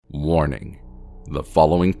Warning: the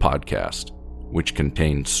following podcast, which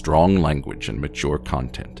contains strong language and mature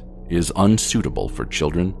content, is unsuitable for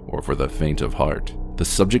children or for the faint of heart. The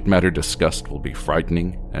subject matter discussed will be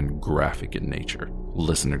frightening and graphic in nature.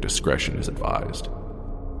 Listener discretion is advised.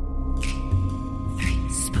 Three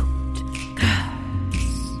spooked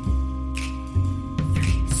girls.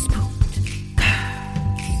 Three spooked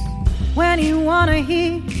girls. When you wanna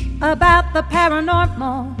hear about the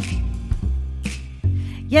paranormal,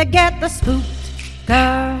 you get the spooked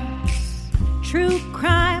girls. True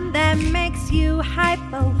crime that makes you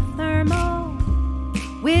hypothermal.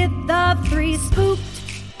 With the three spooked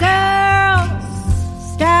girls,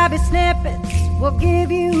 stabby snippets will give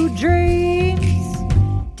you dreams.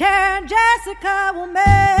 Tara and Jessica will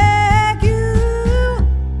make you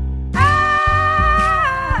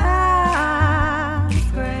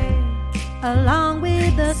afraid, along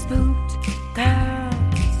with the spooked girls.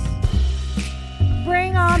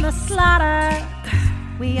 Bring on the slaughter,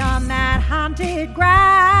 we on that haunted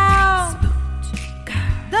ground. Spooked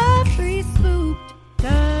girls. The three spooked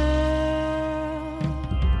girls.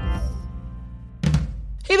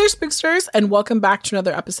 Hey there, Spooksters, and welcome back to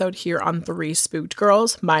another episode here on Three Spooked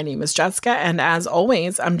Girls. My name is Jessica, and as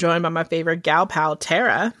always, I'm joined by my favorite gal pal,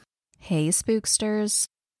 Tara. Hey, Spooksters.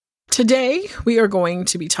 Today, we are going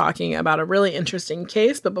to be talking about a really interesting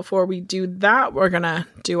case, but before we do that, we're going to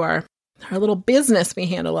do our little business we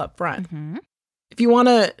handle up front. Mm-hmm. If you want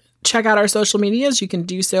to check out our social medias, you can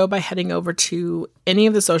do so by heading over to any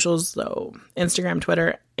of the socials, so Instagram,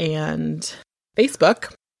 Twitter, and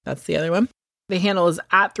Facebook. That's the other one. The handle is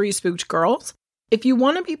at Three Spooked Girls. If you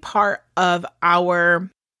want to be part of our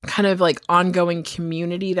kind of like ongoing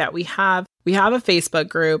community that we have a Facebook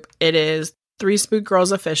group. It is Three Spooked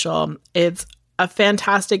Girls Official. It's a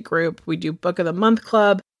fantastic group. We do Book of the Month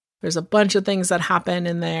Club. There's a bunch of things that happen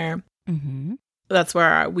in there. Mm-hmm. That's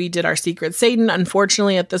where we did our Secret Satan.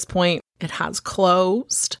 Unfortunately, at this point, it has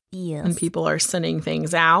closed. Yes. And people are sending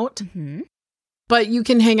things out. Mm-hmm. But you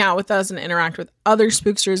can hang out with us and interact with other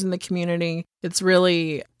spooksters in the community. It's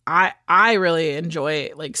really, I really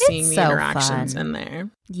enjoy like seeing the interactions in there.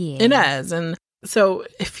 Yeah. It is. And so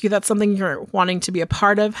if that's something you're wanting to be a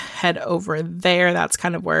part of, head over there. That's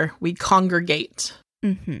kind of where we congregate,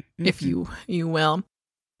 if you will.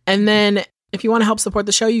 And then if you want to help support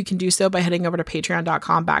the show, you can do so by heading over to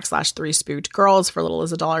patreon.com/Three Spooked Girls. For as little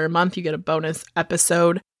as $1 a month, you get a bonus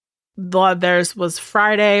episode. Theirs was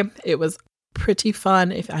Friday. It was pretty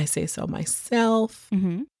fun, if I say so myself.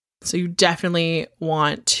 Mm-hmm. So you definitely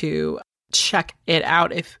want to check it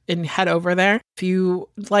out and head over there. If you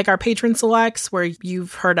like our patron selects, where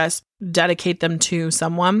you've heard us dedicate them to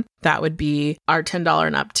someone, that would be our $10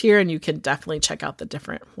 and up tier, and you can definitely check out the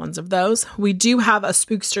different ones of those. We do have a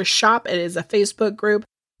Spookster shop. It is a Facebook group.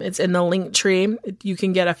 It's in the link tree. You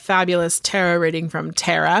can get a fabulous tarot reading from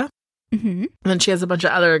Tara. Mm-hmm. And then she has a bunch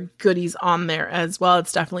of other goodies on there as well.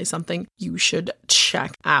 It's definitely something you should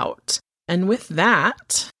check out. And with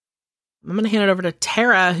that, I'm going to hand it over to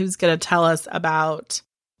Tara, who's going to tell us about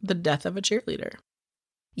the death of a cheerleader.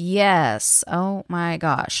 Yes. Oh my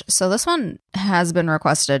gosh. So this one has been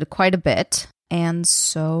requested quite a bit. And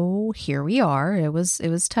so here we are. It was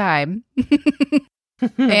time.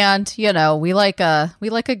 And, you know, we like an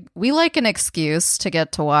excuse to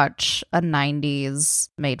get to watch a 90s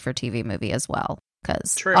made-for-TV movie as well.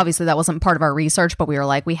 Because obviously that wasn't part of our research, but we were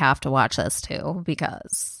like, we have to watch this too,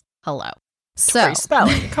 because, hello. So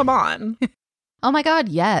spelling, come on. Oh my God,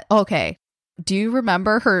 yeah. Okay. Do you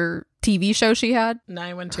remember her TV show she had?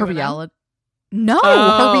 912. Her reality. No,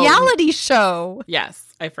 her reality show. Yes,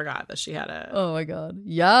 I forgot that she had a. Oh my God.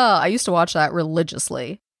 Yeah, I used to watch that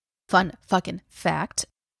religiously. Fun fucking fact.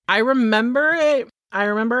 I remember it. I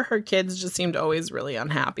remember her kids just seemed always really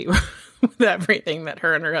unhappy with everything that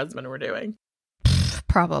her and her husband were doing.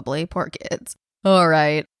 Probably. Poor kids. All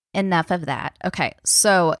right. Enough of that. Okay.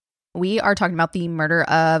 So we are talking about the murder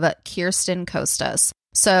of Kirsten Costas.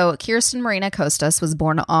 So Kirsten Marina Costas was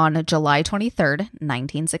born on July 23rd,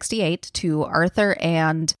 1968 to Arthur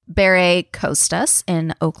and Barre Costas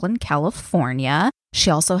in Oakland, California. She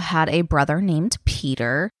also had a brother named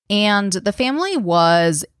Peter, and the family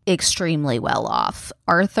was extremely well off.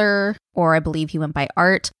 Arthur, or I believe he went by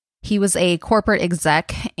Art, he was a corporate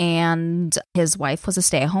exec, and his wife was a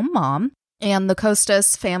stay-at-home mom. And the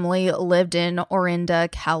Costas family lived in Orinda,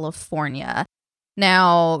 California.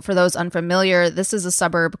 Now, for those unfamiliar, this is a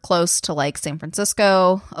suburb close to like San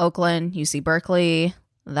Francisco, Oakland, UC Berkeley,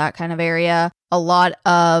 that kind of area. A lot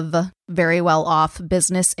of very well-off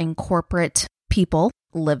business and corporate people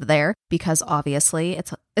live there because obviously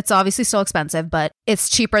it's obviously still expensive, but it's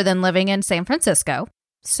cheaper than living in San Francisco.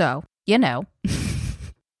 So, you know.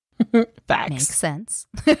 Facts. Makes sense.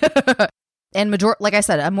 And like I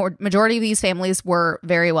said, majority of these families were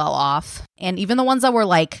very well off. And even the ones that were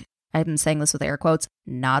like, I'm saying this with air quotes,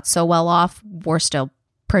 not so well off, were still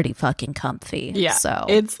pretty fucking comfy. Yeah. So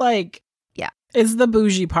it's like, yeah, it's the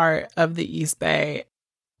bougie part of the East Bay.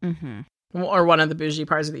 Mm-hmm. Or one of the bougie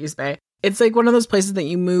parts of the East Bay. It's like one of those places that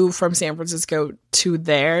you move from San Francisco to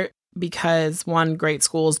there because, one, great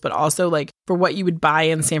schools, but also like for what you would buy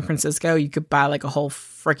in San Francisco, you could buy like a whole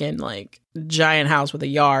freaking like giant house with a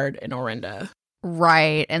yard in Orinda.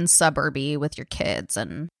 Right. And suburby with your kids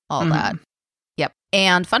and all that. Yep.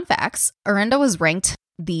 And fun facts, Orinda was ranked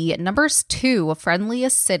the number 2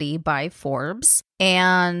 friendliest city by Forbes.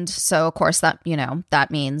 And so, of course, that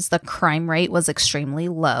means the crime rate was extremely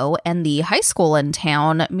low. And the high school in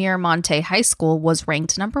town, Miramonte High School, was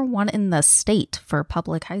ranked number 1 in the state for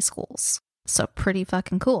public high schools. So pretty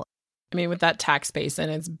fucking cool. I mean, with that tax base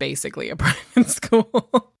in, it's basically a private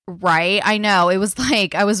school. Right. I know. It was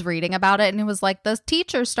like, I was reading about it and it was like, the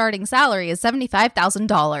teacher's starting salary is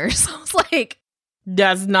 $75,000. I was like,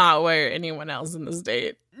 that's not where anyone else in the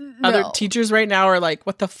state. No. Other teachers right now are like,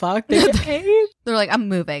 what the fuck? They get paid? They're like, I'm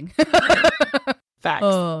moving. Facts.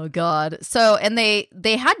 Oh, God. So, and they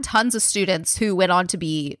had tons of students who went on to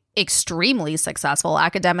be extremely successful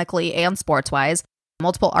academically and sports-wise.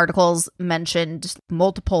 Multiple articles mentioned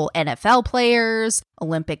multiple NFL players,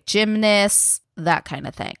 Olympic gymnasts, that kind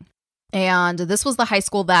of thing. And this was the high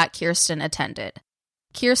school that Kirsten attended.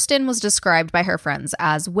 Kirsten was described by her friends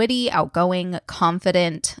as witty, outgoing,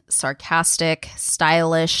 confident, sarcastic,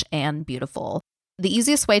 stylish, and beautiful. The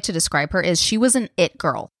easiest way to describe her is she was an it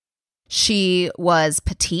girl. She was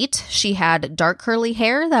petite. She had dark curly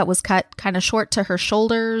hair that was cut kind of short to her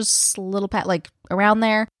shoulders, a little pat like around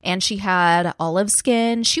there. And she had olive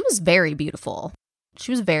skin. She was very beautiful.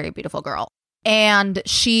 She was a very beautiful girl. And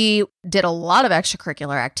she did a lot of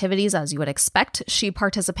extracurricular activities, as you would expect. She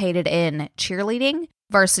participated in cheerleading,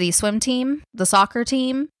 varsity swim team, the soccer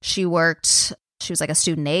team. She was like a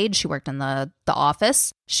student aide. She worked in the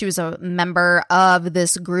office. She was a member of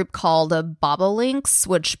this group called Bobolinks,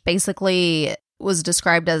 which basically was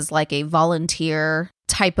described as like a volunteer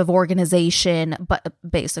type of organization, but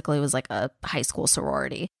basically was like a high school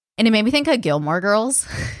sorority. And it made me think of Gilmore Girls.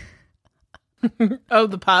 Oh,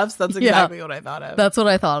 the Puffs? That's exactly what I thought of. That's what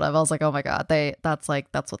I thought of. I was like, oh my God, that's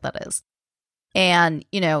what that is. And,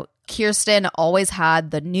 Kirsten always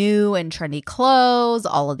had the new and trendy clothes,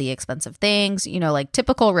 all of the expensive things, like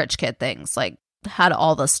typical rich kid things, like had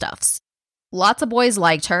all the stuffs. Lots of boys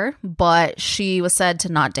liked her, but she was said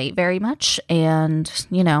to not date very much. And,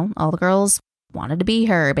 all the girls wanted to be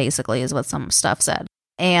her, basically, is what some stuff said.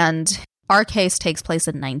 And our case takes place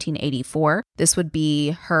in 1984. This would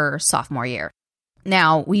be her sophomore year.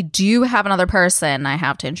 Now, we do have another person I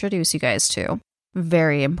have to introduce you guys to.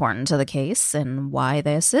 Very important to the case and why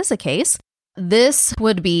this is a case. This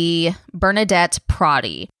would be Bernadette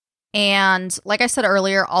Proddy. And like I said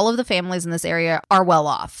earlier, all of the families in this area are well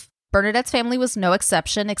off. Bernadette's family was no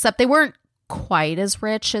exception, except they weren't quite as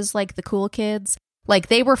rich as like the cool kids. Like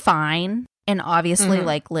they were fine and obviously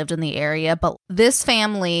like lived in the area. But this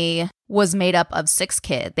family was made up of 6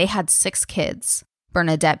 kids. They had 6 kids,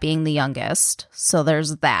 Bernadette being the youngest. So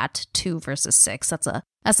there's that, 2 versus 6.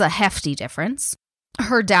 That's a hefty difference.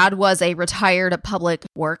 Her dad was a retired public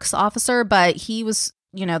works officer, but he was,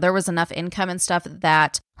 there was enough income and stuff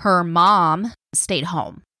that her mom stayed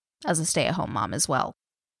home as a stay-at-home mom as well.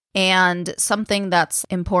 And something that's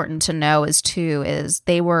important to know is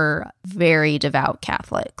they were very devout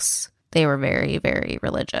Catholics. They were very, very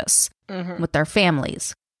religious with their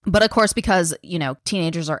families. But of course, because,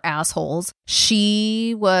 teenagers are assholes,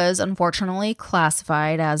 she was unfortunately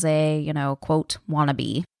classified as a, quote,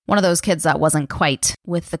 wannabe. One of those kids that wasn't quite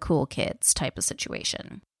with the cool kids type of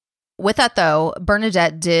situation. With that, though,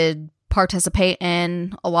 Bernadette did participate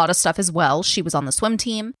in a lot of stuff as well. She was on the swim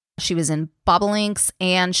team. She was in Bobolinks,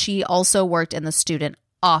 and she also worked in the student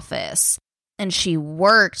office. And she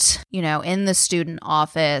worked, in the student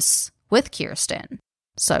office with Kirsten.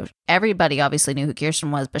 So everybody obviously knew who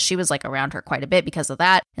Kirsten was, but she was like around her quite a bit because of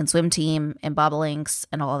that, and swim team and Bobolinks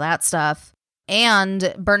and all of that stuff.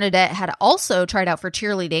 And Bernadette had also tried out for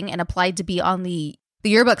cheerleading and applied to be on the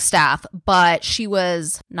yearbook staff, but she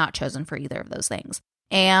was not chosen for either of those things.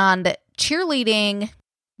 And cheerleading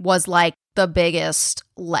was like the biggest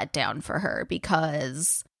letdown for her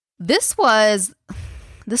because this was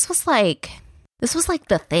like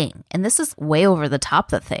the thing. And this is way over the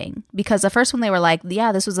top the thing. Because at first when they were like,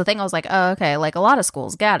 yeah, this was the thing, I was like, oh, okay, like a lot of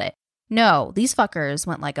schools got it. No, these fuckers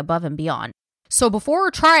went like above and beyond. So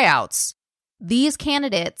before tryouts, these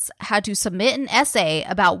candidates had to submit an essay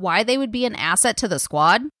about why they would be an asset to the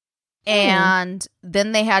squad. And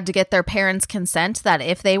then they had to get their parents' consent that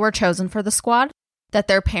if they were chosen for the squad, that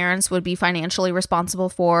their parents would be financially responsible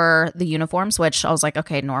for the uniforms, which I was like,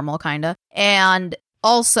 okay, normal, kind of. And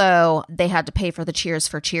also, they had to pay for the cheers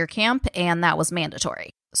for cheer camp, and that was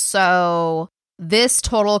mandatory. So this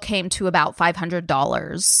total came to about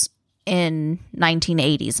 $500 in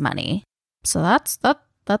 1980s money. So that's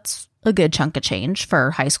a good chunk of change for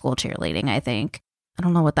high school cheerleading, I think. I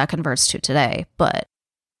don't know what that converts to today, but...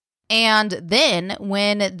 And then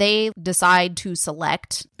when they decide to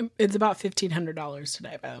select... It's about $1,500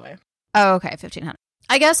 today, by the way. Oh, okay, $1,500.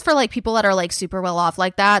 I guess for like people that are like super well off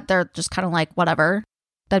like that, they're just kind of like, whatever.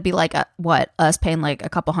 That'd be like, us paying like a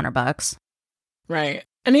couple $100. Right.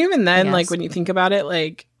 And even then, like when you think about it,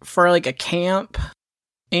 like for like a camp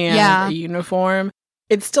and a uniform,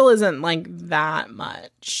 it still isn't like that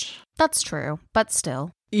much. That's true, but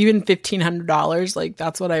still. Even $1,500, like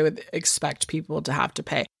that's what I would expect people to have to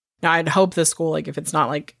pay. Now, I'd hope the school, like if it's not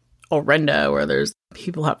like Orenda where there's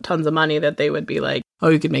people have tons of money, that they would be like, oh,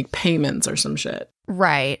 you could make payments or some shit.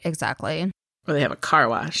 Right, exactly. Or they have a car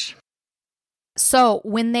wash. So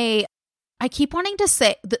I keep wanting to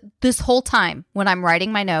say, this whole time when I'm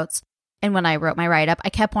writing my notes and when I wrote my write-up, I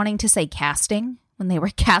kept wanting to say casting when they were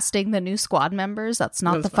casting the new squad members. That's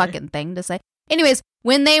not the fucking thing to say. Anyways,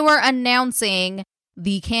 when they were announcing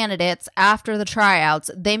the candidates after the tryouts,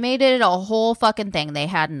 they made it a whole fucking thing. They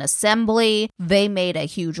had an assembly. They made a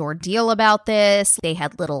huge ordeal about this. They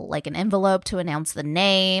had an envelope to announce the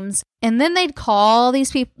names. And then they'd call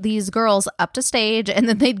these girls up to stage, and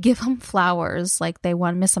then they'd give them flowers like they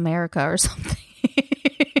won Miss America or something.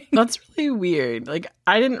 That's really weird. Like,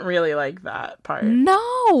 I didn't really like that part.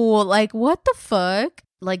 No, like, what the fuck?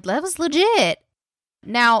 Like, that was legit.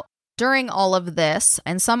 Now, during all of this,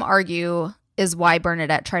 and some argue is why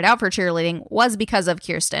Bernadette tried out for cheerleading, was because of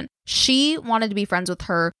Kirsten. She wanted to be friends with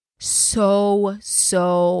her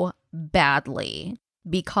so badly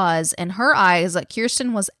because in her eyes,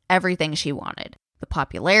 Kirsten was everything she wanted. The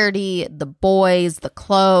popularity, the boys, the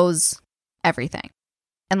clothes, everything.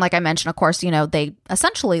 And like I mentioned, of course, they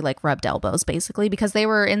essentially rubbed elbows basically because they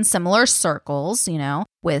were in similar circles,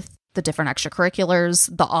 with the different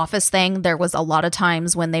extracurriculars, the office thing. There was a lot of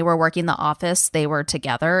times when they were working the office, they were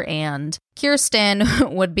together, and Kirsten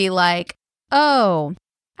would be like, oh,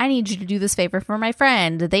 I need you to do this favor for my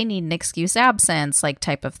friend. They need an excuse absence,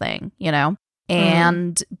 type of thing,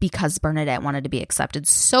 And because Bernadette wanted to be accepted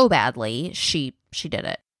so badly, she did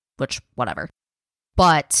it, which, whatever.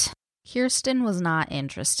 But Kirsten was not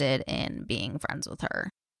interested in being friends with her.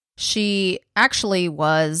 She actually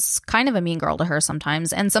was kind of a mean girl to her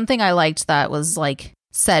sometimes. And something I liked that was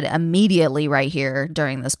said immediately right here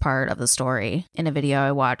during this part of the story in a video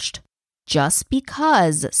I watched. Just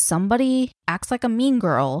because somebody acts like a mean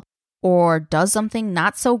girl or does something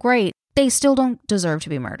not so great, they still don't deserve to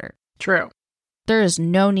be murdered. True. There is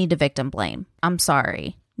no need to victim blame. I'm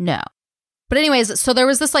sorry. No. But anyways, so there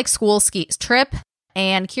was this school ski trip,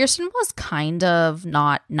 and Kirsten was kind of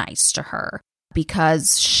not nice to her.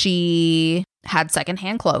 Because she had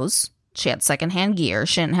secondhand clothes. She had secondhand gear.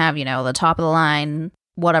 She didn't have, the top of the line,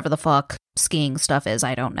 whatever the fuck skiing stuff is.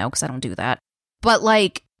 I don't know because I don't do that. But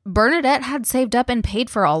Bernadette had saved up and paid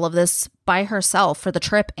for all of this by herself for the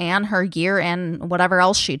trip and her gear and whatever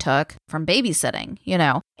else she took from babysitting,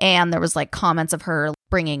 And there was comments of her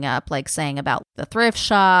bringing up, saying about the thrift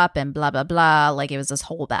shop and blah, blah, blah. It was this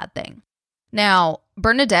whole bad thing. Now,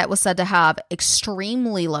 Bernadette was said to have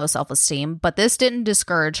extremely low self-esteem, but this didn't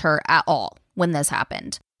discourage her at all when this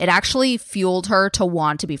happened. It actually fueled her to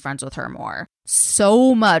want to be friends with her more.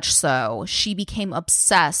 So much so, she became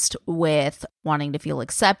obsessed with wanting to feel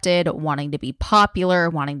accepted, wanting to be popular,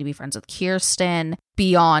 wanting to be friends with Kirsten,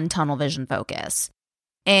 beyond tunnel vision focus.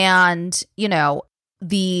 And,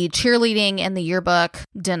 the cheerleading and the yearbook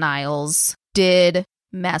denials did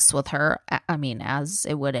mess with her. I mean, as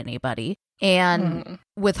it would anybody. And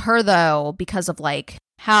with her, though, because of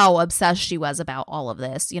how obsessed she was about all of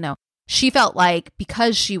this, she felt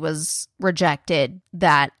because she was rejected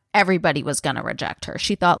that everybody was going to reject her.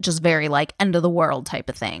 She thought just very end of the world type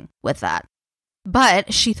of thing with that.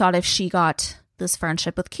 But she thought if she got this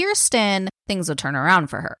friendship with Kirsten, things would turn around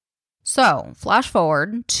for her. So flash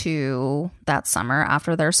forward to that summer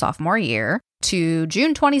after their sophomore year to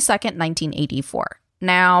June 22nd, 1984.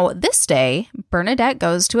 Now, this day, Bernadette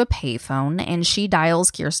goes to a payphone and she dials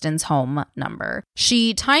Kirsten's home number.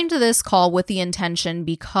 She timed this call with intention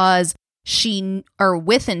because she knew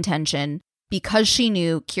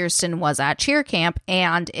Kirsten was at cheer camp,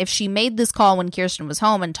 and if she made this call when Kirsten was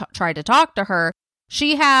home and tried to talk to her,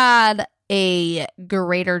 she had a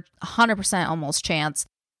greater 100% almost chance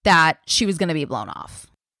that she was going to be blown off.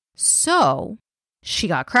 So she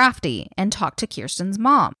got crafty and talked to Kirsten's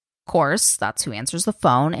mom. Of course, that's who answers the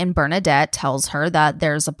phone, and Bernadette tells her that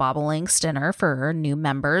there's a bobolinks dinner for her new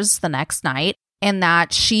members the next night, and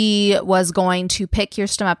that she was going to pick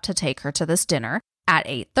Kirsten up to take her to this dinner at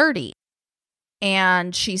 8:30.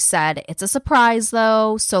 And she said, it's a surprise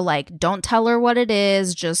though, so like, don't tell her what it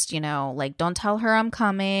is, just, like, don't tell her I'm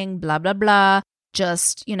coming, blah, blah, blah.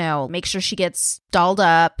 Just, make sure she gets dolled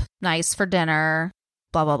up, nice for dinner,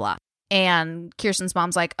 blah, blah, blah. And Kirsten's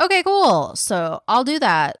mom's like, okay, cool, so I'll do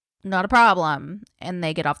that, not a problem. And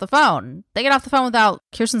they get off the phone. They get off the phone without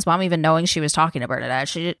Kirsten's mom even knowing she was talking to Bernadette.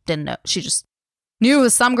 She didn't know, she just knew it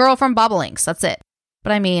was some girl from Bobolinks, that's it.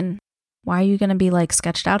 But I mean, why are you going to be like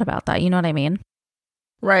sketched out about that? You know what I mean?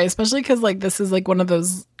 Right, especially because like this is like one of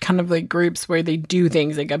those kind of like groups where they do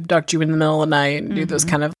things like abduct you in the middle of the night and do those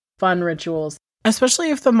kind of fun rituals.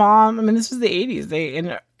 Especially if the mom, I mean, this was the 80s. They in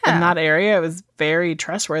that area, it was very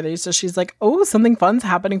trustworthy. So she's like, oh, something fun's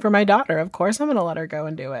happening for my daughter. Of course I'm going to let her go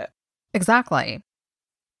and do it. Exactly.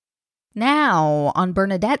 Now, on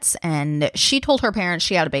Bernadette's end, she told her parents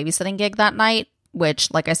she had a babysitting gig that night,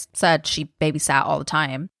 which, like I said, she babysat all the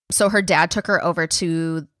time. So her dad took her over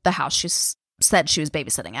to the house she said she was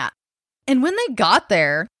babysitting at. And when they got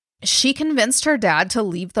there, she convinced her dad to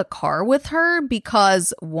leave the car with her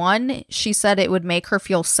because, one, she said it would make her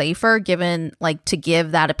feel safer to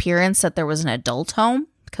give that appearance that there was an adult home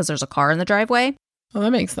because there's a car in the driveway. Well,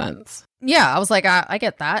 that makes sense. Yeah, I was like, I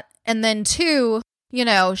get that. And then two,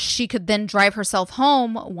 she could then drive herself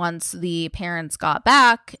home once the parents got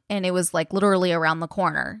back, and it was like literally around the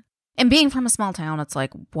corner. And being from a small town, it's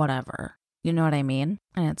like, whatever. You know what I mean?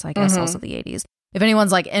 And it's, I guess, also the 80s. If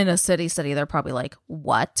anyone's like in a city, they're probably like,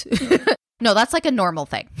 what? No, that's like a normal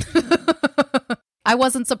thing. I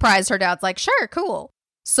wasn't surprised. Her dad's like, sure, cool.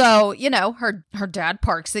 So, her dad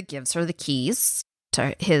parks it, gives her the keys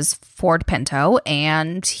to his Ford Pinto,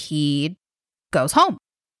 and he goes home.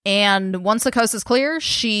 And once the coast is clear,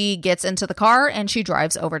 she gets into the car and she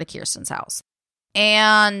drives over to Kirsten's house.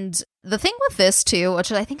 And the thing with this too,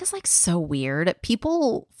 which I think is like so weird,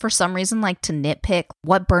 people for some reason like to nitpick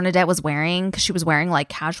what Bernadette was wearing because she was wearing like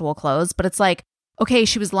casual clothes. But it's like, okay,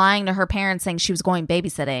 she was lying to her parents saying she was going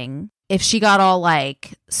babysitting. If she got all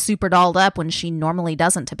like super dolled up when she normally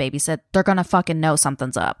doesn't to babysit, they're going to fucking know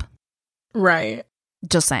something's up. Right.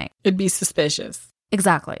 Just saying. It'd be suspicious.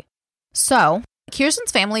 Exactly. So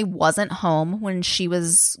Kirsten's family wasn't home when she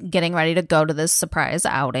was getting ready to go to this surprise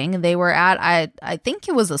outing. They were at, I think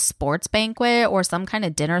it was a sports banquet or some kind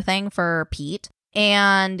of dinner thing for Pete.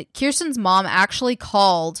 And Kirsten's mom actually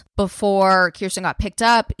called before Kirsten got picked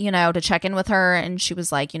up, to check in with her. And she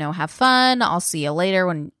was like, have fun. I'll see you later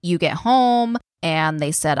when you get home. And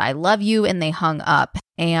they said, I love you. And they hung up.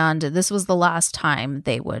 And this was the last time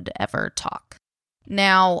they would ever talk.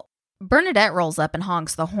 Now, Bernadette rolls up and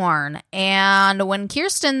honks the horn, and when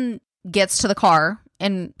Kirsten gets to the car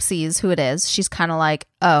and sees who it is, she's kind of like,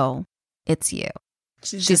 oh, it's you.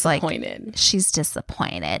 She's disappointed. Like, she's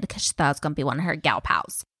disappointed because she thought it was going to be one of her gal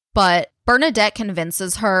pals. But Bernadette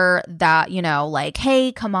convinces her that, like,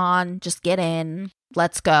 hey, come on, just get in.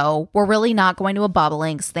 Let's go. We're really not going to a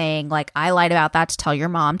Bobolinks thing. Like, I lied about that to tell your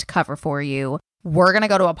mom to cover for you. We're going to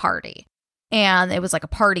go to a party. And it was like a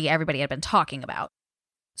party everybody had been talking about.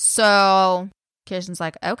 So Kirsten's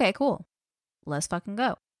like, okay, cool. Let's fucking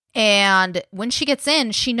go. And when she gets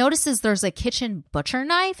in, she notices there's a kitchen butcher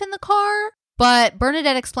knife in the car. But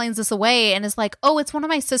Bernadette explains this away and is like, oh, it's one of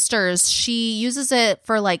my sisters. She uses it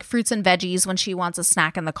for like fruits and veggies when she wants a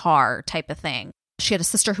snack in the car type of thing. She had a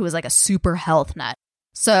sister who was like a super health nut.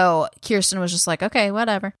 So Kirsten was just like, okay,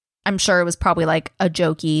 whatever. I'm sure it was probably like a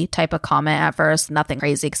jokey type of comment at first. Nothing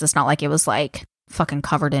crazy because it's not like it was like fucking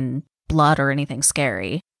covered in blood or anything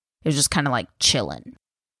scary. It was just kind of like chilling.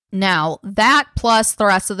 Now, that plus the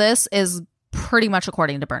rest of this is pretty much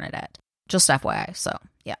according to Bernadette. Just FYI. So,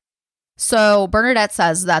 yeah. So, Bernadette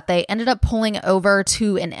says that they ended up pulling over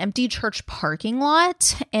to an empty church parking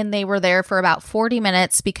lot, and they were there for about 40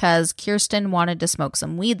 minutes because Kirsten wanted to smoke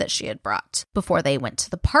some weed that she had brought before they went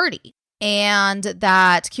to the party. And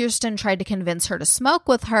that Kirsten tried to convince her to smoke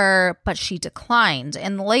with her, but she declined.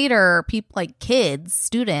 And later, people like kids,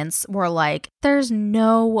 students were like, there's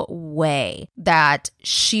no way that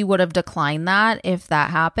she would have declined that if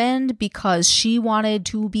that happened because she wanted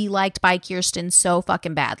to be liked by Kirsten so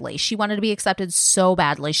fucking badly. She wanted to be accepted so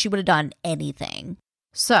badly. She would have done anything.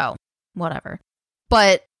 So, whatever.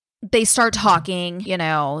 But they start talking,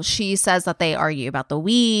 she says that they argue about the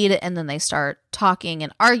weed, and then they start talking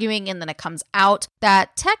and arguing, and then it comes out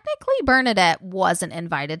that technically Bernadette wasn't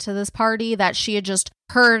invited to this party, that she had just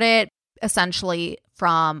heard it essentially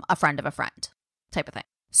from a friend of a friend type of thing.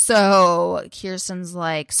 So Kirsten's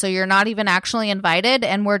like, so you're not even actually invited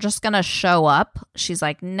and we're just going to show up? She's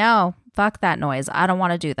like, no, fuck that noise. I don't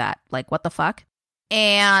want to do that. Like, what the fuck?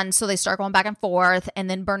 And so they start going back and forth. And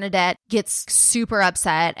then Bernadette gets super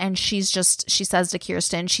upset. And she says to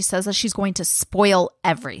Kirsten, she says that she's going to spoil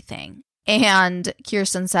everything. And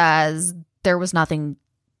Kirsten says there was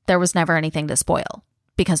never anything to spoil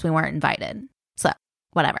because we weren't invited. So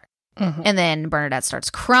whatever. Mm-hmm. And then Bernadette starts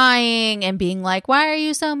crying and being like, why are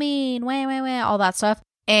you so mean? Wait, all that stuff.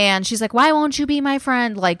 And she's like, why won't you be my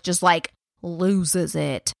friend? Like, just like loses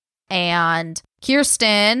it. And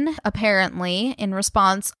Kirsten, apparently, in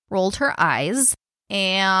response, rolled her eyes.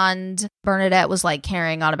 And Bernadette was like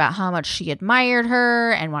carrying on about how much she admired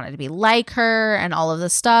her and wanted to be like her and all of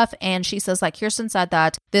this stuff. And she says, like, Kirsten said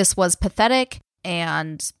that this was pathetic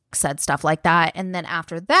and said stuff like that. And then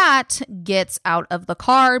after that, gets out of the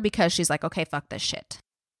car because she's like, okay, fuck this shit.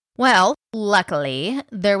 Well, luckily,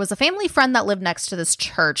 there was a family friend that lived next to this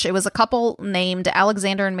church. It was a couple named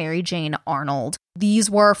Alexander and Mary Jane Arnold. These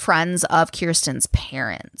were friends of Kirsten's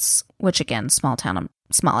parents, which again, small town,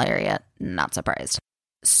 small area, not surprised.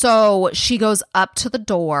 So she goes up to the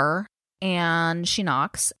door and she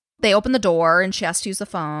knocks. They open the door and she has to use the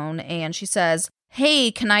phone and she says,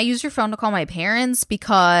 hey, can I use your phone to call my parents?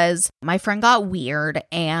 Because my friend got weird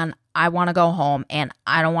and I want to go home and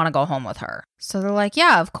I don't want to go home with her. So they're like,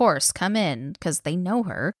 yeah, of course, come in, because they know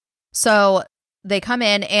her. So they come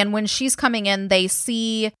in, and when she's coming in, they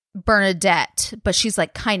see Bernadette, but she's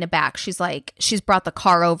like kind of back. She's like, she's brought the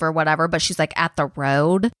car over, whatever, but she's like at the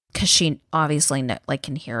road because she obviously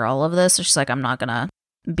can hear all of this. So she's like, I'm not going to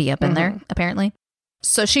be up in there, apparently.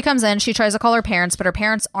 So she comes in, she tries to call her parents, but her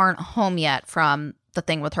parents aren't home yet from the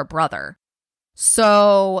thing with her brother.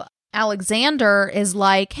 So Alexander is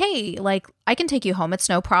like, hey, like, I can take you home. It's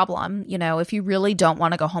no problem. You know, if you really don't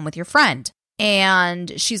want to go home with your friend.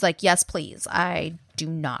 And she's like, yes, please. I do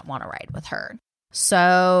not want to ride with her.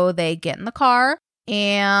 So they get in the car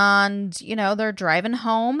and, you know, they're driving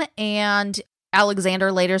home. And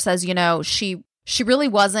Alexander later says, you know, she really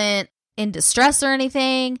wasn't in distress or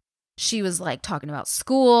anything. She was like talking about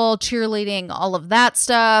school, cheerleading, all of that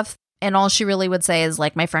stuff. And all she really would say is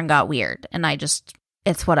like, my friend got weird. And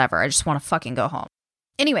it's whatever. I just want to fucking go home.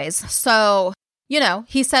 Anyways, so, you know,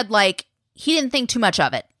 he said like, he didn't think too much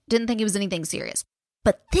of it. Didn't think it was anything serious.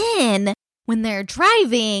 But then when they're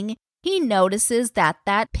driving, he notices that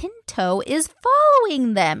Pinto is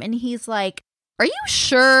following them. And he's like, are you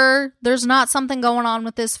sure there's not something going on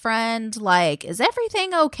with this friend? Like, is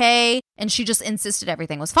everything okay? And she just insisted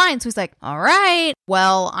everything was fine. So he's like, all right,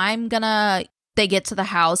 well, they get to the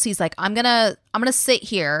house. He's like, I'm gonna sit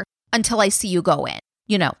here until I see you go in,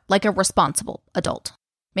 you know, like a responsible adult,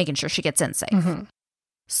 making sure she gets in safe. Mm-hmm.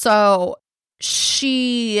 So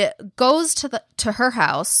she goes to her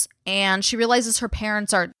house and she realizes her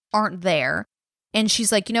parents aren't there. And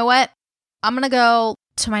she's like, you know what? I'm going to go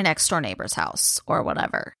to my next door neighbor's house or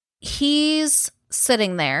whatever. He's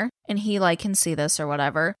sitting there and he like can see this or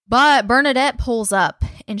whatever. But Bernadette pulls up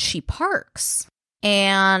and she parks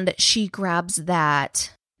and she grabs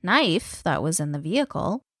that knife that was in the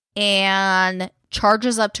vehicle and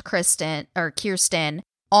charges up to Kirsten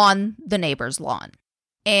on the neighbor's lawn.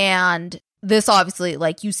 And this obviously,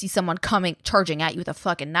 like, you see someone charging at you with a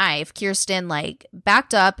fucking knife. Kirsten, like,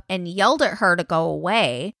 backed up and yelled at her to go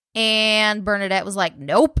away. And Bernadette was like,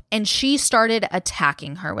 nope. And she started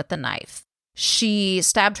attacking her with the knife. She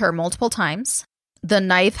stabbed her multiple times. The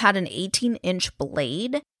knife had an 18-inch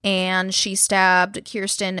blade. And she stabbed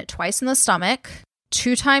Kirsten twice in the stomach,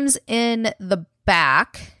 2 times in the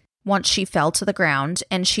back, once she fell to the ground.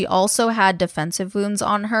 And she also had defensive wounds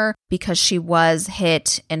on her because she was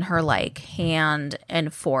hit in her like hand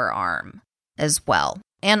and forearm as well.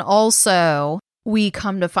 And also we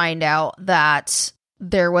come to find out that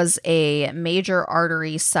there was a major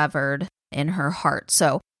artery severed in her heart.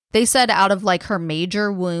 So they said out of like her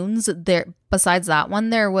major wounds, besides that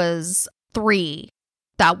one, there was 3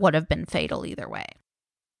 that would have been fatal either way.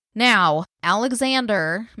 Now,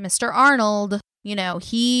 Alexander, Mr. Arnold, you know,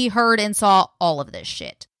 he heard and saw all of this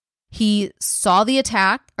shit. He saw the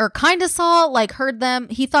attack, or kind of heard them.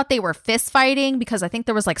 He thought they were fist fighting because I think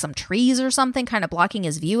there was like some trees or something kind of blocking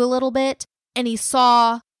his view a little bit. And he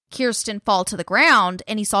saw Kirsten fall to the ground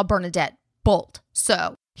and he saw Bernadette bolt.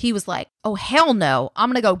 So he was like, oh, hell no, I'm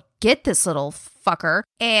going to go get this little fucker.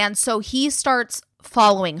 And so he starts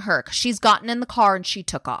following her because she's gotten in the car and she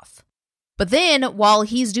took off. But then while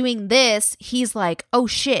he's doing this, he's like, oh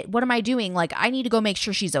shit, what am I doing? Like, I need to go make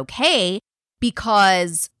sure she's okay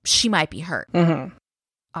because she might be hurt. Mm-hmm.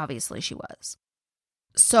 Obviously she was.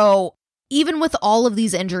 So even with all of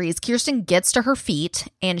these injuries, Kirsten gets to her feet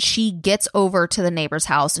and she gets over to the neighbor's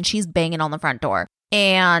house and she's banging on the front door.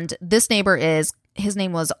 And this neighbor his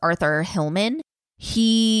name was Arthur Hillman.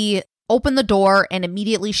 He opened the door and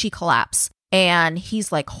immediately she collapsed. And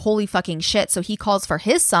he's like, holy fucking shit. So he calls for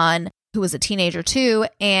his son, who was a teenager too,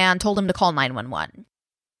 and told him to call 911.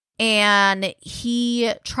 And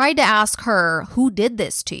he tried to ask her, who did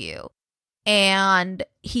this to you? And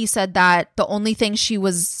he said that the only thing she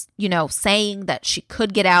was, saying that she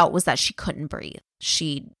could get out was that she couldn't breathe.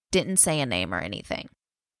 She didn't say a name or anything.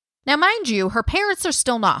 Now, mind you, her parents are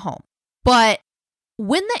still not home. But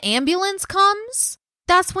when the ambulance comes,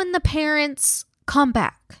 that's when the parents come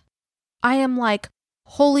back. I am like,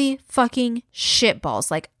 holy fucking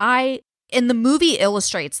shitballs. Like, and the movie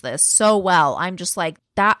illustrates this so well. I'm just like,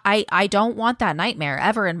 that I don't want that nightmare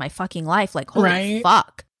ever in my fucking life. Like, holy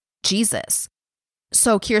fuck. Jesus.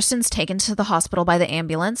 So Kirsten's taken to the hospital by the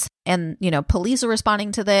ambulance and, police are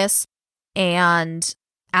responding to this. And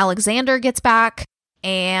Alexander gets back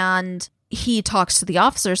and he talks to the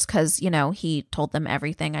officers because, he told them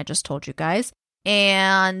everything I just told you guys.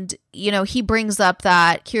 And, he brings up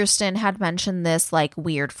that Kirsten had mentioned this like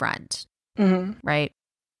weird friend, right?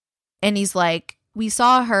 And he's like, we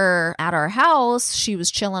saw her at our house. She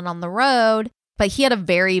was chilling on the road. But he had a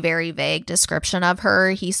very, very vague description of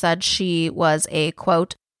her. He said she was a,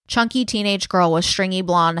 quote, chunky teenage girl with stringy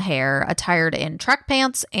blonde hair, attired in track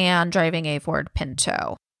pants and driving a Ford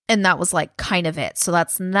Pinto. And that was like kind of it. So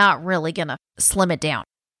that's not really going to slim it down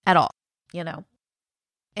at all,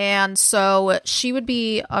 And so she would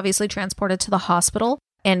be obviously transported to the hospital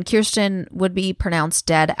and Kirsten would be pronounced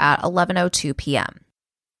dead at 11:02 p.m.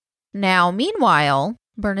 Now, meanwhile,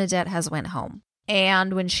 Bernadette has went home.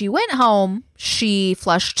 And when she went home, she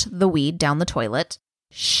flushed the weed down the toilet.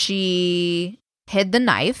 She hid the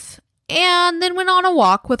knife and then went on a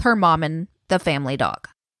walk with her mom and the family dog.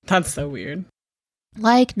 That's so weird.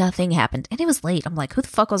 Like nothing happened. And it was late. I'm like, who the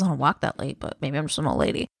fuck goes on a walk that late? But maybe I'm just an old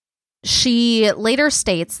lady. She later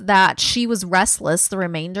states that she was restless the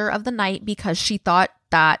remainder of the night because she thought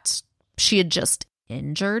that she had just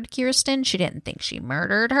injured Kirsten. She didn't think she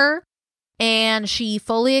murdered her. And she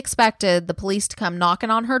fully expected the police to come knocking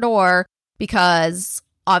on her door because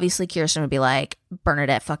obviously Kirsten would be like,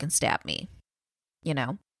 Bernadette fucking stabbed me,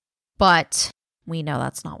 But we know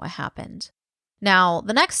that's not what happened. Now,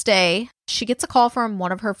 the next day, she gets a call from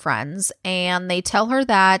one of her friends and they tell her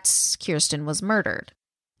that Kirsten was murdered.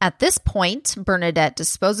 At this point, Bernadette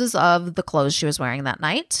disposes of the clothes she was wearing that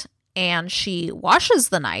night and she washes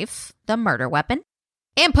the knife, the murder weapon,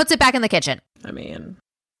 and puts it back in the kitchen. I mean,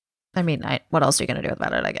 what else are you going to do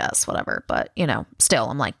about it, I guess? Whatever. But, still,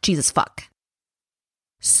 I'm like, Jesus fuck.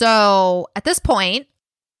 So, at this point,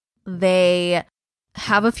 they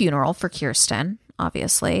have a funeral for Kirsten,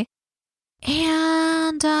 obviously.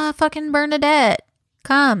 And fucking Bernadette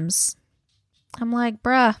comes. I'm like,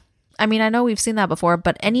 bruh. I mean, I know we've seen that before,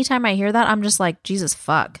 but anytime I hear that, I'm just like, Jesus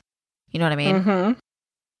fuck. You know what I mean? Mm-hmm.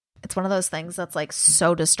 It's one of those things that's like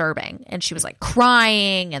so disturbing. And she was like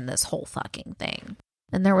crying and this whole fucking thing.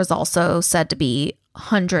 And there was also said to be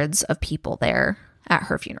hundreds of people there at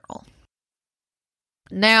her funeral.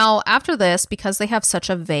 Now, after this, because they have such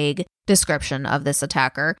a vague description of this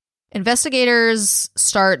attacker, investigators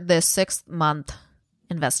start this 6-month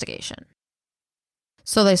investigation.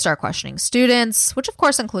 So they start questioning students, which of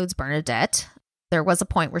course includes Bernadette. There was a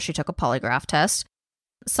point where she took a polygraph test.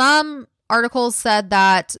 Some articles said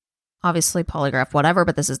that, obviously polygraph, whatever,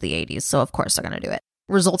 but this is the 80s, so of course they're going to do it.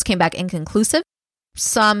 Results came back inconclusive.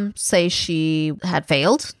 Some say she had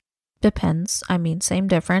failed. Depends. I mean, same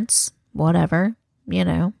difference. Whatever.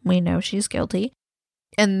 We know she's guilty.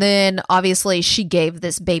 And then, obviously, she gave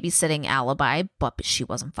this babysitting alibi, but she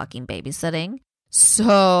wasn't fucking babysitting.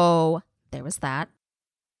 So, there was that.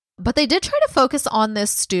 But they did try to focus on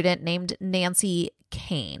this student named Nancy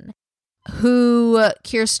Kane, who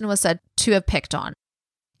Kirsten was said to have picked on.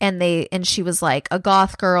 And she was like a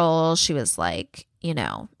goth girl. She was like,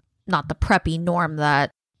 not the preppy norm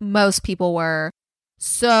that most people were.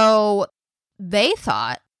 So they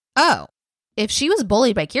thought, oh, if she was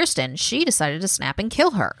bullied by Kirsten, she decided to snap and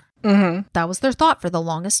kill her. Mm-hmm. That was their thought for the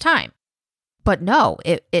longest time. But no,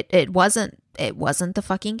 it wasn't the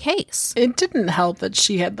fucking case. It didn't help that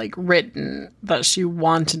she had written that she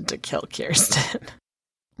wanted to kill Kirsten.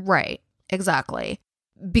 Right, exactly.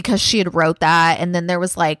 Because she had wrote that, and then there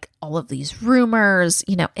was all of these rumors.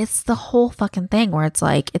 It's the whole fucking thing where it's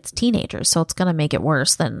it's teenagers, so it's gonna make it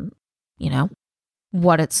worse than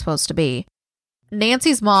what it's supposed to be.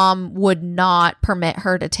 Nancy's mom would not permit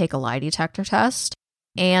her to take a lie detector test,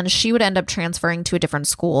 and she would end up transferring to a different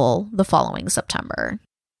school the following September.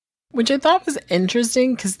 Which I thought was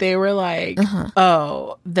interesting because they were like,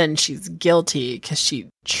 oh, then she's guilty because she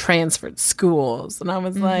transferred schools. And I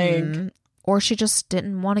was like... Or she just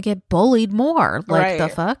didn't want to get bullied more. Like, the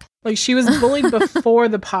fuck? Like, she was bullied before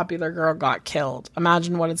the popular girl got killed.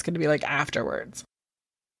 Imagine what it's going to be like afterwards.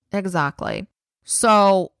 Exactly.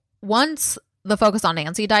 So once the focus on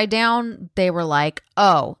Nancy died down, they were like,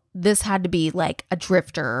 oh, this had to be like a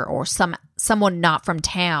drifter or someone not from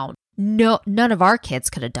town. No, none of our kids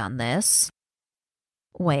could have done this.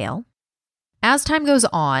 Well, as time goes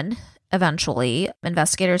on, eventually,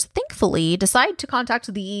 investigators thankfully decide to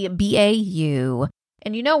contact the BAU.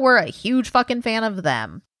 And you know, we're a huge fucking fan of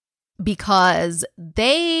them because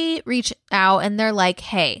they reach out and they're like,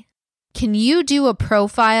 hey, can you do a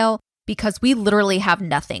profile? Because we literally have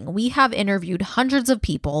nothing. We have interviewed hundreds of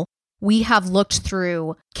people. We have looked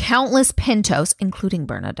through countless Pintos, including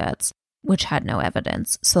Bernadette's, which had no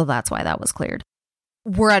evidence. So that's why that was cleared.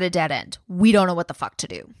 We're at a dead end. We don't know what the fuck to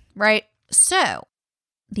do, right? So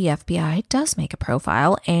the FBI does make a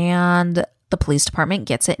profile and the police department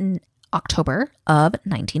gets it in October of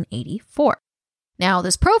 1984. Now,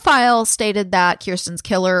 this profile stated that Kirsten's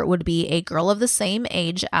killer would be a girl of the same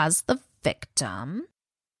age as the victim,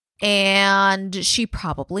 and she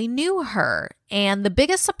probably knew her. And the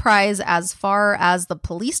biggest surprise as far as the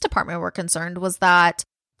police department were concerned was that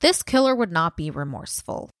this killer would not be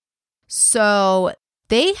remorseful. So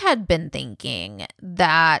they had been thinking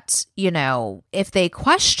that, you know, if they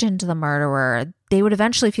questioned the murderer, they would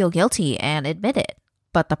eventually feel guilty and admit it.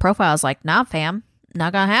 But the profile is like, nah, fam,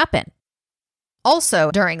 not gonna happen. Also,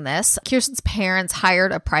 during this, Kirsten's parents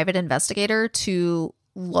hired a private investigator to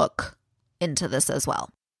look into this as well.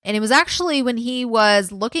 And it was actually when he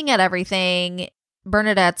was looking at everything,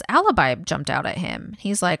 Bernadette's alibi jumped out at him.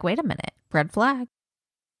 He's like, wait a minute, red flag.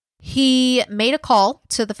 He made a call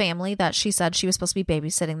to the family that she said she was supposed to be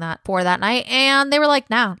babysitting that night. And they were like,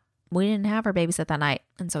 nah, we didn't have her babysit that night.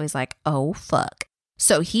 And so he's like, oh, fuck.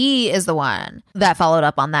 So he is the one that followed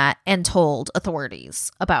up on that and told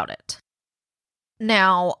authorities about it.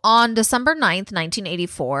 Now, on December 9th,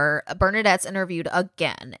 1984, Bernadette's interviewed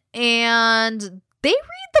again. And they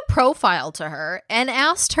read the profile to her and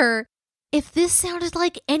asked her if this sounded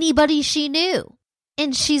like anybody she knew.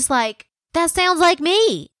 And she's like, that sounds like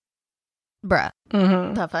me. Bruh.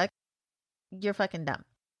 The fuck? You're fucking dumb.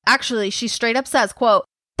 Actually, she straight up says, quote,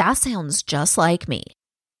 that sounds just like me.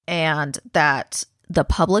 And that the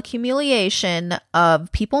public humiliation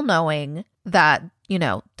of people knowing that, you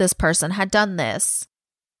know, this person had done this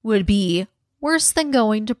would be worse than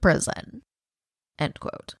going to prison. End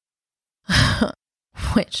quote.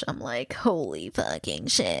 Which I'm like, holy fucking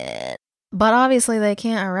shit. But obviously they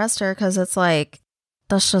can't arrest her because it's like,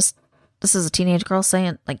 this is a teenage girl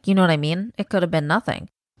saying, like, you know what I mean? It could have been nothing.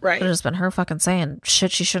 Right. It could have just been her fucking saying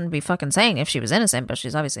shit she shouldn't be fucking saying if she was innocent, but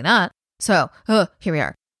she's obviously not. So, here we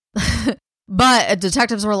are. But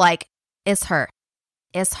detectives were like, it's her.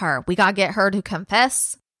 It's her. We gotta get her to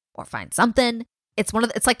confess or find something. It's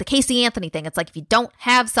like the Casey Anthony thing. It's like, if you don't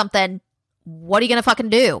have something, what are you gonna fucking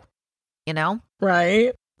do? You know?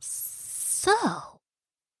 Right. So,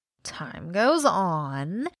 time goes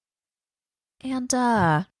on.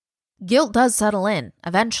 And, guilt does settle in,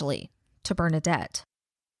 eventually, to Bernadette.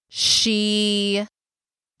 She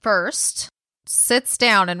first sits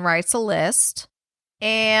down and writes a list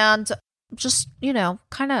and just, you know,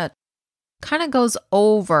 kind of goes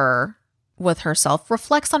over with herself,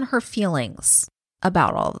 reflects on her feelings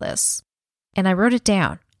about all of this. And I wrote it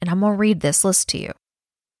down, and I'm going to read this list to you.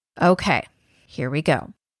 Okay, here we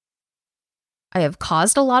go. I have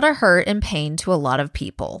caused a lot of hurt and pain to a lot of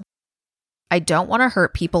people. I don't want to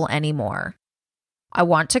hurt people anymore. I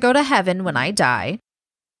want to go to heaven when I die.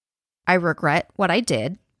 I regret what I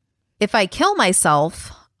did. If I kill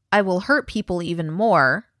myself, I will hurt people even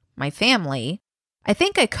more, my family. I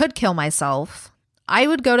think I could kill myself. I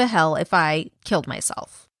would go to hell if I killed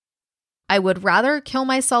myself. I would rather kill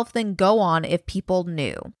myself than go on if people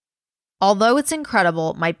knew. Although it's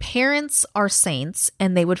incredible, my parents are saints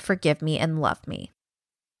and they would forgive me and love me.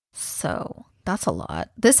 So that's a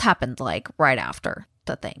lot. This happened like right after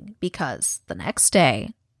the thing because the next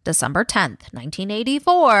day, December 10th,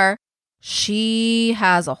 1984, she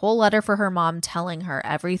has a whole letter for her mom telling her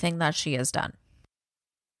everything that she has done.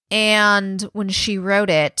 And when she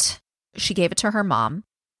wrote it, she gave it to her mom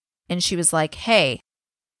and she was like, hey,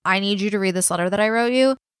 I need you to read this letter that I wrote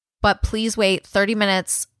you, but please wait 30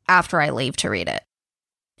 minutes after I leave to read it.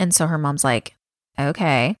 And so her mom's like,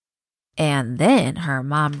 okay. And then her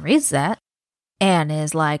mom reads that and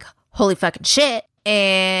is like, holy fucking shit.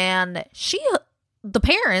 And she the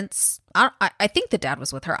parents, I think the dad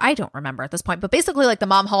was with her. I don't remember at this point. But basically, like, the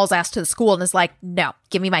mom hauls ass to the school and is like, no,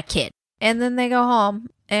 give me my kid. And then they go home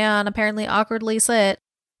and apparently awkwardly sit.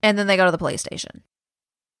 And then they go to the police station.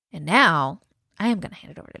 And now I am going to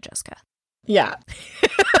hand it over to Jessica. Yeah.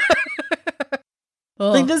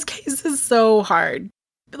 Like, this case is so hard.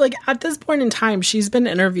 Like, at this point in time, she's been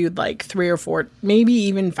interviewed like 3 or 4, maybe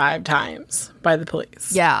even 5 times by the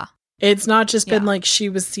police. Yeah. It's not just been like she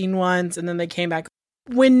was seen once and then they came back.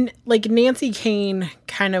 When like Nancy Kane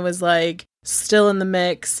kind of was like still in the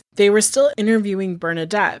mix, they were still interviewing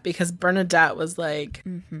Bernadette because Bernadette was like,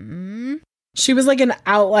 she was like an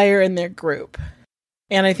outlier in their group.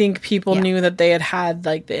 And I think people knew that they had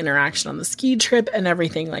like the interaction on the ski trip and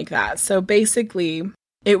everything like that. So basically,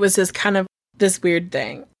 it was just kind of this weird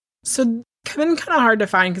thing. So been kind of hard to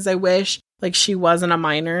find because I wish like she wasn't a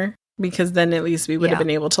minor, because then at least we would have been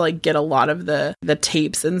able to like get a lot of the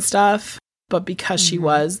tapes and stuff. But because she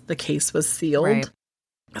was, the case was sealed. Right.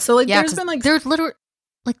 So like there's been like they're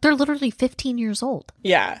literally 15 years old.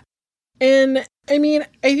 Yeah. And I mean,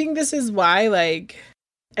 I think this is why like,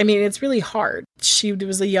 I mean, it's really hard. She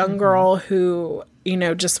was a young girl who, you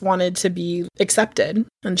know, just wanted to be accepted,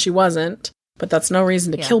 and she wasn't. But that's no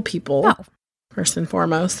reason to kill people, first and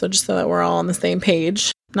foremost. So just so that we're all on the same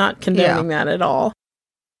page, not condoning that at all.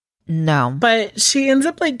 No. But she ends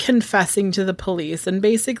up like confessing to the police. And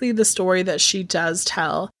basically the story that she does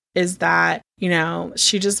tell is that, you know,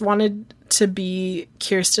 she just wanted to be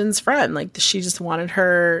Kirsten's friend. Like she just wanted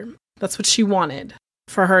her. That's what she wanted.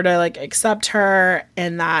 For her to like accept her,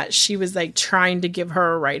 and that she was like trying to give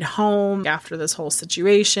her a ride home after this whole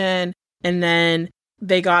situation. And then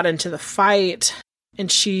they got into the fight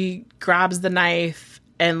and she grabs the knife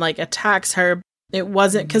and like attacks her. It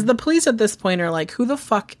wasn't because the police at this point are like, who the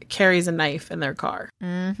fuck carries a knife in their car?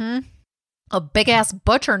 A big ass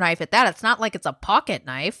butcher knife at that. It's not like it's a pocket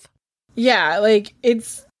knife. Yeah, like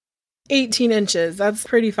it's 18 inches. That's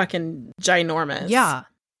pretty fucking ginormous. Yeah.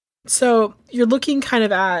 So you're looking kind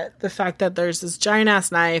of at the fact that there's this giant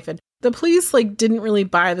ass knife, and the police like didn't really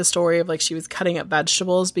buy the story of like she was cutting up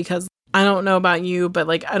vegetables, because I don't know about you, but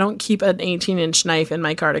like I don't keep an 18-inch knife in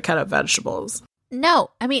my car to cut up vegetables.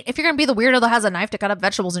 No, I mean, if you're gonna be the weirdo that has a knife to cut up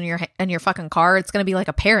vegetables in your fucking car, it's gonna be like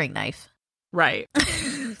a paring knife, right?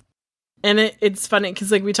 And it's funny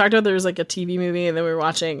because like we talked about, there was like a TV movie and then we were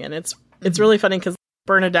watching, and it's really funny because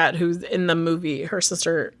Bernadette, who's in the movie, her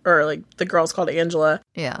sister, or like the girl's called Angela.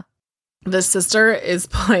 Yeah. The sister is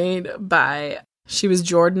played by, she was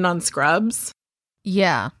Jordan on Scrubs.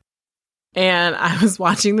 Yeah. And I was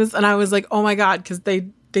watching this and I was like, oh my God, because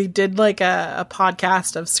they did like a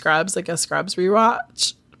podcast of Scrubs, like a Scrubs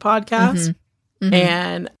rewatch podcast.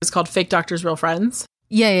 And it was called Fake Doctors, Real Friends.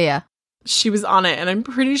 Yeah. She was on it, and I'm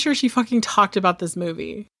pretty sure she fucking talked about this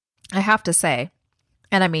movie. I have to say,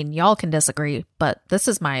 and I mean, y'all can disagree, but this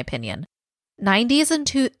is my opinion. 90s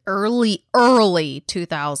and early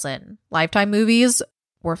 2000 Lifetime movies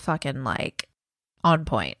were fucking like on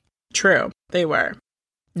point. True, they were.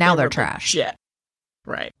 Now they're trash. Shit.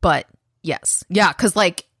 Right. But yes. Yeah, because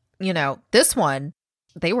like, you know, this one,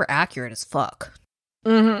 they were accurate as fuck.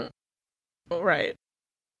 Right.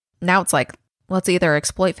 Now it's like, let's either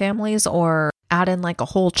exploit families or add in like a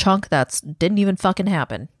whole chunk that's didn't even fucking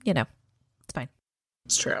happen. You know, it's fine.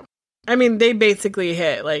 It's true. I mean, they basically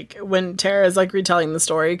hit, like, when Tara's, like, retelling the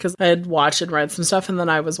story, because I had watched and read some stuff, and then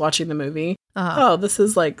I was watching the movie. Oh, this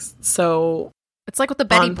is, like, so... It's like with the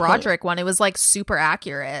Betty Broderick one. It was, like, super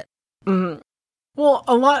accurate. Well,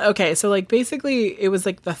 a lot... Okay, so, like, basically, it was,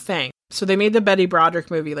 like, The Thing. So they made the Betty Broderick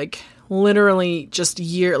movie, like, literally just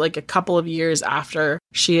a couple of years after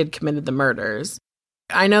she had committed the murders.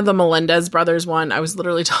 I know the Melendez brothers one. I was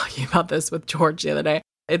literally talking about this with George the other day.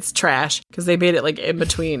 It's trash because they made it like in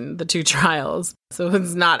between the two trials. So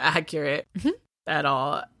it's not accurate at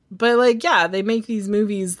all. But like, yeah, they make these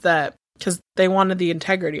movies that because they wanted the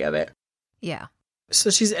integrity of it. Yeah.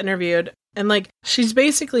 So she's interviewed and like, she's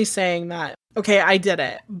basically saying that, okay, I did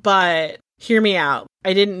it, but hear me out.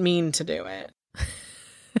 I didn't mean to do it.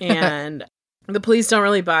 And the police don't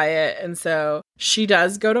really buy it. And so she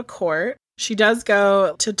does go to court. She does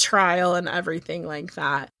go to trial and everything like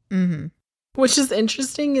that. Which is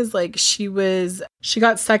interesting is like she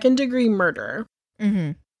got 2nd-degree murder,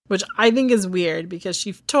 which I think is weird because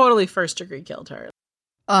she totally 1st-degree killed her.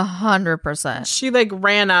 100%. She like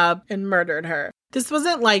ran up and murdered her. This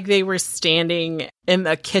wasn't like they were standing in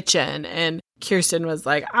the kitchen and Kirsten was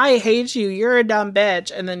like, I hate you. You're a dumb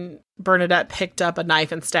bitch. And then Bernadette picked up a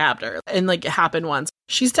knife and stabbed her. And like it happened once.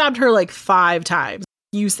 She stabbed her like 5 times.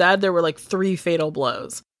 You said there were like 3 fatal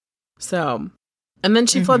blows. So... And then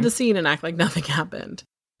she fled the scene and acted like nothing happened.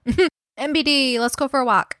 MBD, let's go for a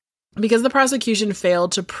walk. Because the prosecution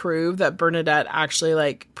failed to prove that Bernadette actually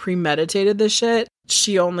like premeditated this shit,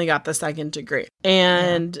 she only got the second degree.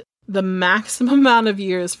 And the maximum amount of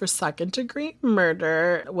years for second degree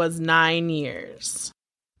murder was 9 years.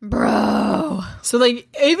 Bro. So like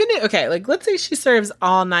like let's say she serves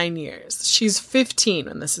all 9 years. She's 15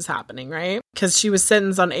 when this is happening, right? Because she was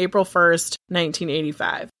sentenced on April 1st,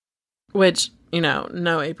 1985. Which,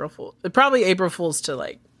 no April Fool. Probably April Fools to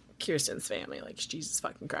like Kirsten's family, like Jesus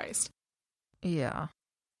fucking Christ. Yeah.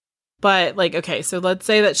 But like, okay, so let's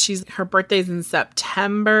say that her birthday's in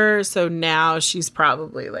September, so now she's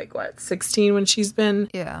probably like 16 when she's been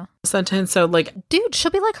sentenced. So like, dude,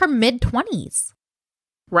 she'll be like her mid-20s,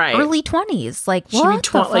 right? Early 20s, like she'll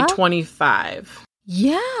what? Be like 25.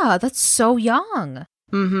 Yeah, that's so young.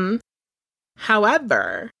 Mm-hmm.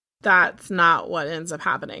 However, that's not what ends up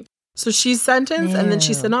happening. So she's sentenced, and then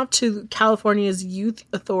she's sent off to California's Youth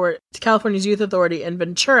Authority in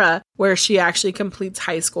Ventura, where she actually completes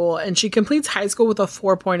high school, and she completes high school with a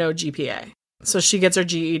 4.0 GPA. So she gets her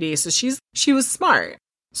GED. So she was smart.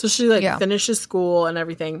 So she finishes school and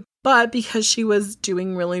everything. But because she was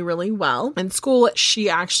doing really, really well in school, she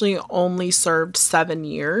actually only served 7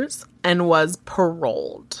 years and was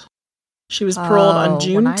paroled. She was paroled on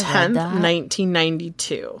June 10th,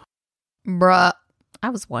 1992. Bruh. I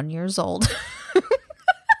was 1 year old.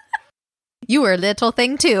 You were a little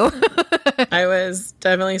thing too. I was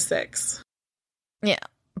definitely 6. Yeah.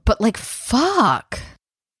 But like, fuck.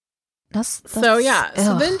 That's so yeah. Ugh.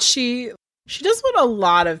 So then she does what a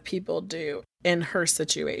lot of people do in her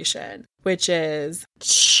situation, which is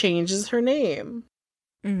changes her name.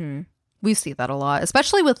 Mm-hmm. We see that a lot,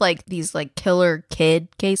 especially with like these like killer kid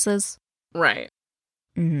cases. Right.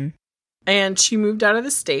 Mm-hmm. And she moved out of the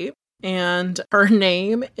state. And her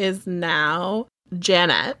name is now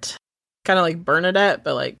Janet. Kind of like Bernadette,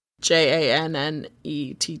 but like Jannette.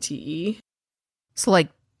 So like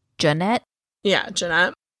Jeanette? Yeah,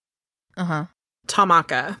 Jeanette. Uh-huh.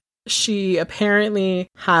 Tamaka. She apparently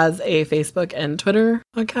has a Facebook and Twitter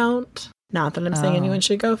account. Not that I'm saying anyone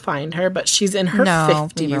should go find her, but she's in her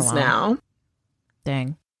 50s now.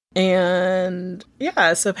 Dang. And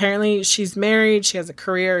yeah, so apparently she's married, she has a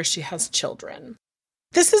career, she has children.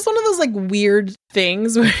 This is one of those like weird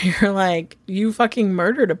things where you're like, you fucking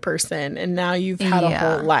murdered a person and now you've had a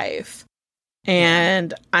whole life.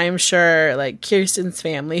 And I'm sure like Kirsten's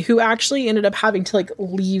family, who actually ended up having to like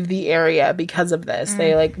leave the area because of this.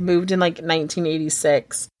 They like moved in like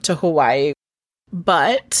 1986 to Hawaii.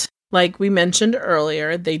 But like we mentioned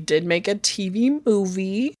earlier, they did make a TV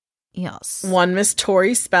movie. Yes. One Miss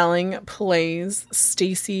Tori Spelling plays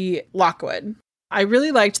Stacy Lockwood. I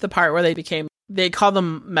really liked the part where they call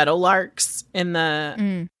them Meadowlarks in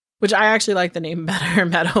the, which I actually like the name better,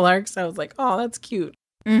 Meadowlarks. I was like, oh, that's cute.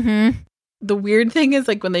 Mm-hmm. The weird thing is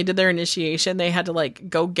like when they did their initiation, they had to like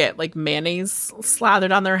go get like mayonnaise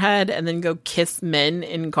slathered on their head and then go kiss men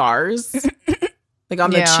in cars, like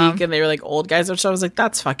on the cheek. And they were like old guys, which I was like,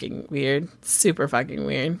 that's fucking weird. Super fucking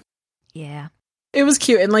weird. Yeah. It was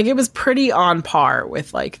cute. And like, it was pretty on par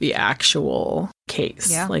with like the actual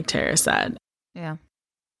case, like Tara said. Yeah.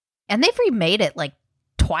 And they've remade it like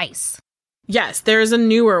twice. Yes, there's a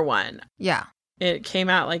newer one. Yeah. It came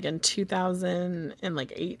out like in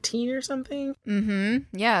 2018 or something.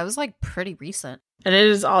 Mm-hmm. Yeah, it was like pretty recent. And it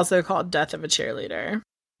is also called Death of a Cheerleader.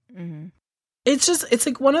 Mm-hmm. It's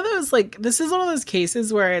like one of those, like, this is one of those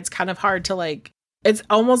cases where it's kind of hard to like, it's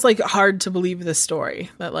almost like hard to believe the story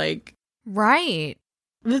that like. Right.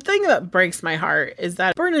 The thing that breaks my heart is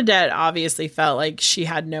that Bernadette obviously felt like she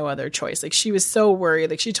had no other choice. Like, she was so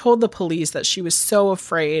worried. Like, she told the police that she was so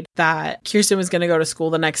afraid that Kirsten was going to go to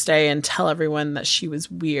school the next day and tell everyone that she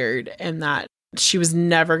was weird and that she was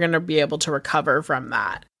never going to be able to recover from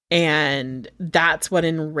that. And that's what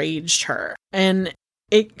enraged her. And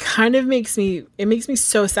it kind of makes me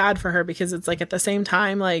so sad for her because it's like at the same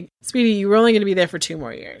time, like, sweetie, you were only going to be there for 2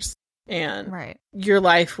 more years. And your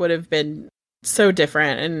life would have been so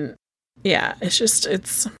different. And yeah, it's just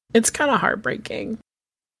it's kind of heartbreaking.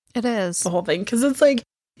 It is, the whole thing, because it's like,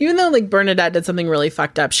 even though like Bernadette did something really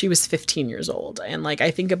fucked up, she was 15 years old. And like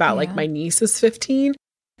I think about like my niece is 15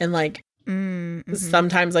 and like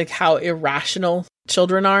sometimes like how irrational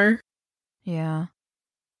children are. Yeah.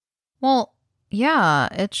 Well, yeah,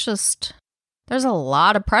 it's just there's a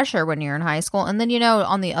lot of pressure when you're in high school. And then, you know,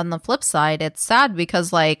 on the flip side, it's sad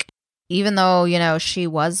because like even though, you know, she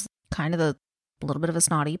was kind of a little bit of a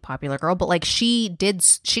snotty popular girl, but like she did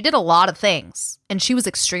a lot of things and she was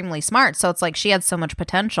extremely smart. So it's like she had so much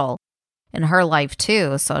potential in her life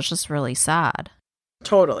too. So it's just really sad.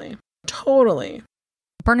 Totally.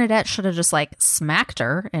 Bernadette should have just like smacked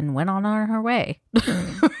her and went on her way.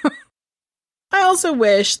 I also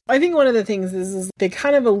wish, I think one of the things is they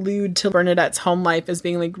kind of allude to Bernadette's home life as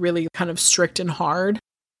being like really kind of strict and hard.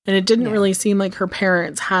 And it didn't really seem like her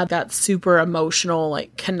parents had that super emotional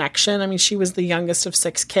like connection. I mean, she was the youngest of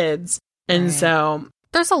 6 kids. And so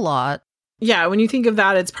there's a lot. Yeah, when you think of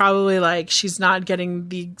that, it's probably like she's not getting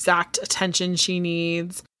the exact attention she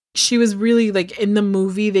needs. She was really like in the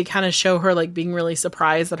movie, they kind of show her like being really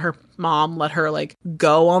surprised that her mom let her like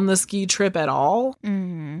go on the ski trip at all.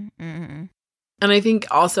 And I think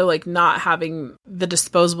also like not having the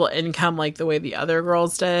disposable income like the way the other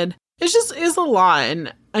girls did. It's just is a lot.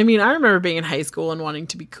 And I mean, I remember being in high school and wanting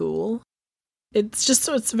to be cool. It's just,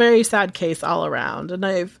 it's a very sad case all around. And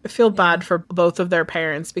I feel bad for both of their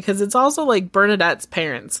parents because it's also like Bernadette's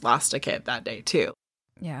parents lost a kid that day too.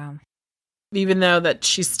 Yeah. Even though that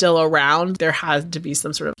she's still around, there has to be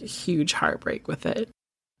some sort of huge heartbreak with it.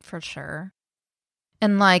 For sure.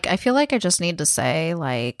 And like, I feel like I just need to say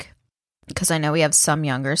like, because I know we have some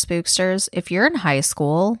younger spooksters, if you're in high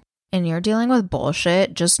school and you're dealing with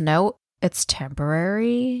bullshit, just know it's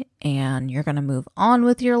temporary and you're going to move on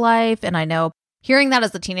with your life. And I know hearing that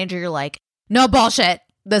as a teenager, you're like, no bullshit.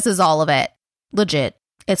 This is all of it. Legit.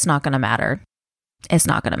 It's not going to matter. It's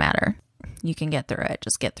not going to matter. You can get through it.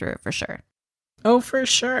 Just get through it for sure. Oh, for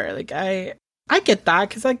sure. Like I get that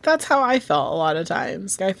because like that's how I felt a lot of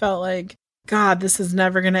times. I felt like, God, this is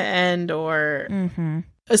never going to end or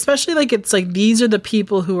especially like it's like these are the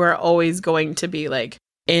people who are always going to be like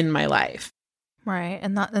in my life. Right.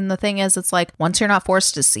 And the thing is, it's like once you're not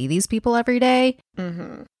forced to see these people every day,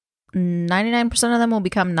 99% of them will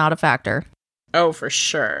become not a factor. Oh, for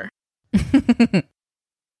sure. But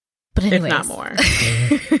anyways. If not more.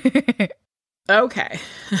 Okay.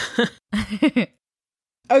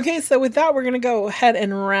 Okay, so with that, we're going to go ahead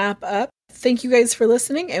and wrap up. Thank you guys for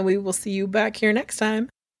listening, and we will see you back here next time.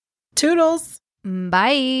 Toodles.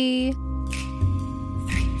 Bye.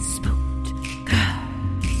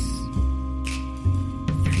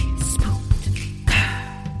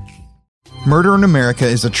 Murder in America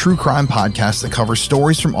is a true crime podcast that covers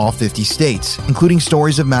stories from all 50 states, including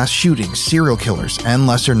stories of mass shootings, serial killers, and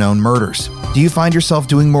lesser-known murders. Do you find yourself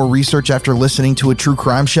doing more research after listening to a true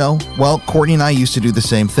crime show? Well, Courtney and I used to do the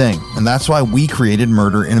same thing, and that's why we created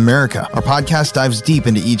Murder in America. Our podcast dives deep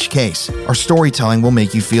into each case. Our storytelling will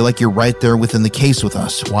make you feel like you're right there within the case with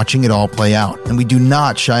us, watching it all play out, and we do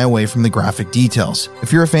not shy away from the graphic details.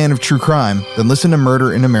 If you're a fan of true crime, then listen to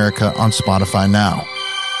Murder in America on Spotify now.